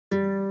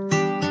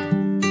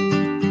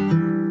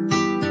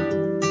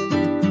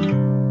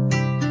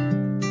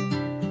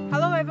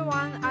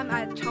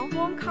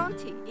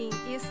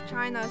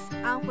China's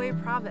Anhui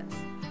province.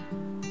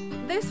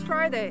 This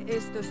Friday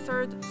is the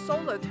third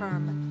solar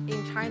term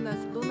in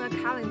China's lunar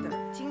calendar,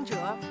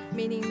 Jingzhe,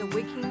 meaning the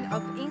waking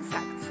of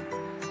insects.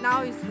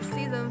 Now is the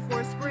season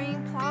for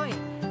spring plowing.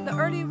 The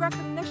early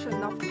recognition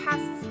of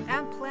pests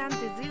and plant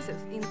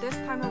diseases in this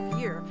time of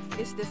year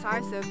is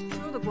decisive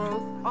to the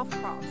growth of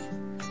crops.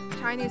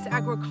 Chinese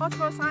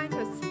agricultural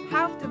scientists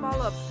have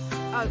developed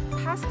a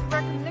pest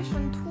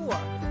recognition tool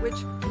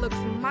which looks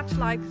much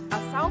like a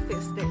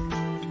selfie stick.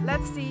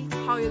 Let's see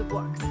how it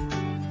works.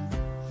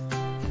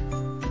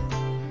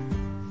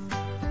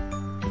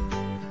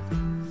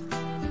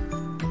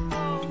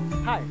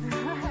 Hi.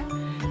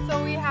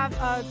 So we have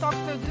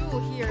Dr. Du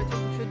here to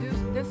introduce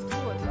this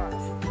tool to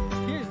us.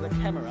 Here's the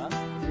camera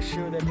to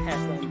show the pest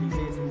and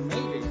disease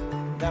images.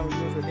 Then we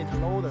use the data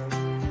loader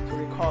to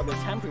record the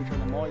temperature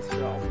and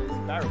moisture of the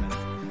environment.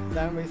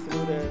 Then we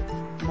through the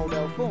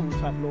mobile phone to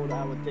upload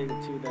our data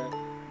to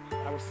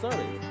our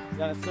service.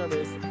 Then the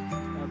service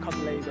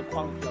calculates the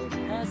quantity of the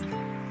pest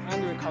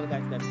and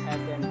recognize the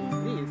pest and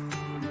disease.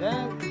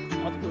 Then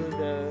calculate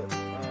the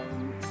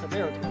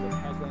severity of the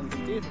pest and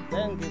disease.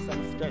 Then give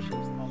some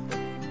suggestions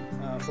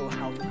for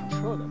how to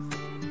control them.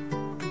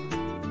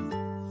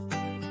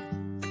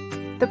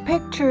 The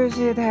pictures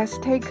it has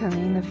taken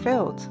in the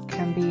field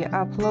can be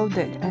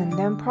uploaded and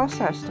then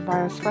processed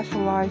by a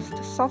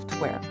specialized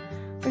software,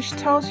 which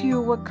tells you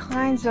what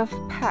kinds of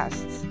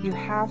pests you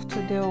have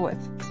to deal with.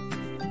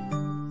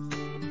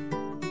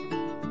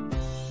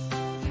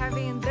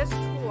 Having this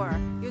tool,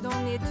 you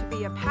don't need to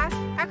be a pest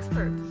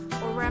expert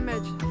or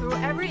rummage through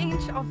every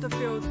inch of the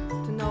field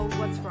to know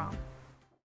what's wrong.